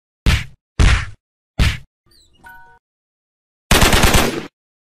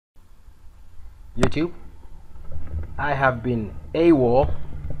YouTube. I have been AWOL.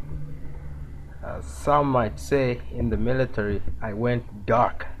 Some might say in the military I went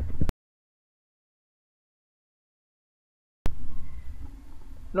dark.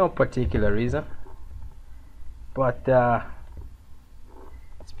 No particular reason, but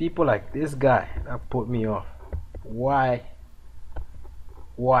it's people like this guy that put me off. Why?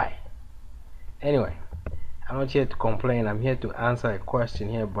 Anyway, I'm not here to complain. I'm here to answer a question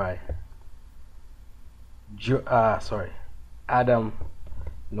here by Adam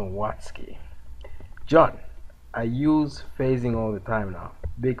Nowatsky. John, I use phasing all the time now.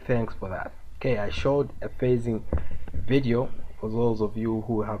 Big thanks for that. Okay, I showed a phasing video for those of you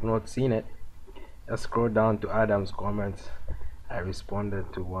who have not seen it. Just scroll down to Adam's comments. I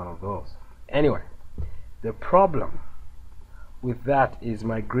responded to one of those. Anyway, the problem with that is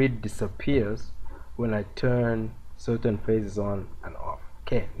my grid disappears when I turn certain phases on and off.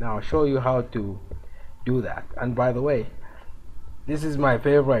 Okay, now I'll show you how to do that. And by the way, this is my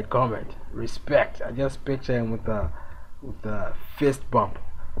favorite comment. Respect. I just picture him with the fist bump.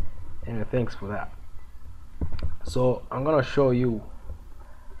 And thanks for that. So I'm gonna show you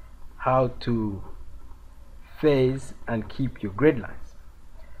how to phase and keep your grid lines.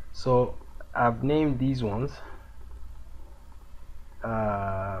 So I've named these ones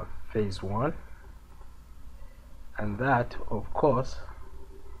phase 1, and that of course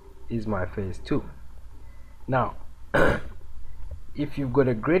is my phase 2. Now if you've got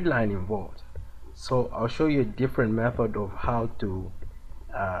a grid line involved, so I'll show you a different method of how to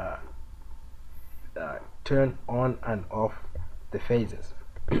turn on and off the phases.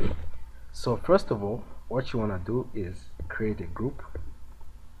 So first of all, what you want to do is create a group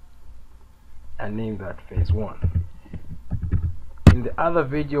and name that phase 1. In the other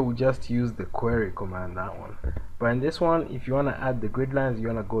video we just used the query command, that one, but in this one, if you want to add the grid lines, you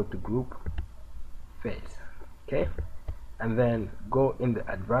want to go to group phase, okay, and then go in the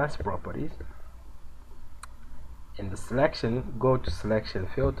advanced properties. In the selection, go to selection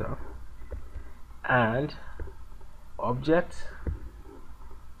filter and objects,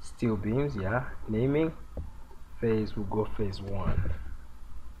 steel beams, naming phase, will go phase 1.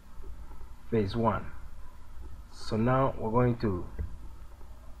 So now we're going to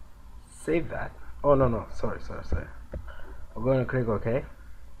save that. Oh no, sorry. We're going to click OK,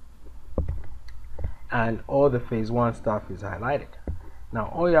 and all the phase 1 stuff is highlighted. Now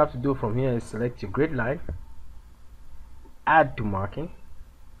all you have to do from here is select your grid line, add to marking,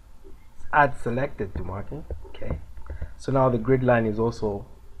 add selected to marking. Okay, so now the grid line is also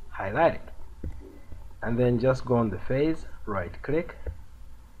highlighted, and then just go on the phase, right click.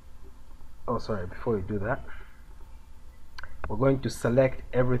 Oh sorry, before you do that, we're going to select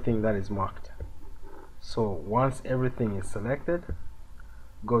everything that is marked. So once everything is selected,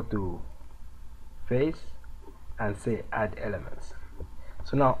 go to phase and say add elements.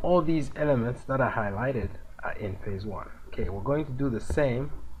 So now all these elements that are highlighted are in phase 1. Okay, we're going to do the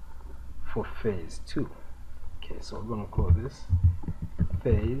same for phase 2. Okay, so we're going to call this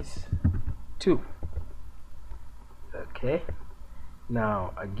phase 2. Okay,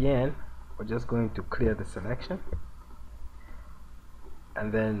 now again we're just going to clear the selection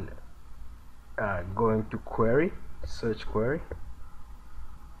and then going to query, search query,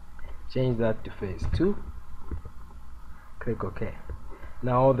 change that to phase 2, click OK.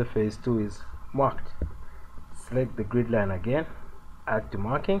 Now all the phase 2 is marked. Select the grid line again, add to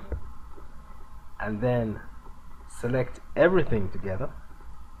marking, and then select everything together,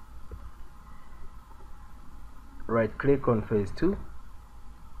 right click on phase 2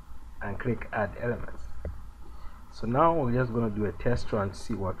 and click add elements. So now we're just going to do a test run to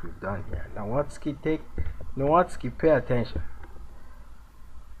see what we've done here. Nowatsky, pay attention.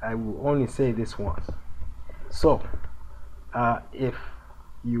 I will only say this once. So if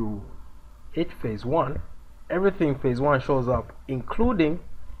you hit phase 1, everything phase 1 shows up, including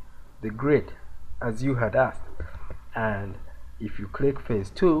the grid as you had asked. And if you click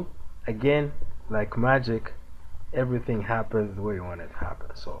phase 2, again, like magic, everything happens the way you want it to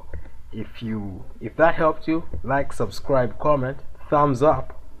happen. So if that helped you, like, subscribe, comment, thumbs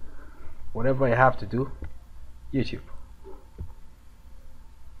up, whatever you have to do. YouTube.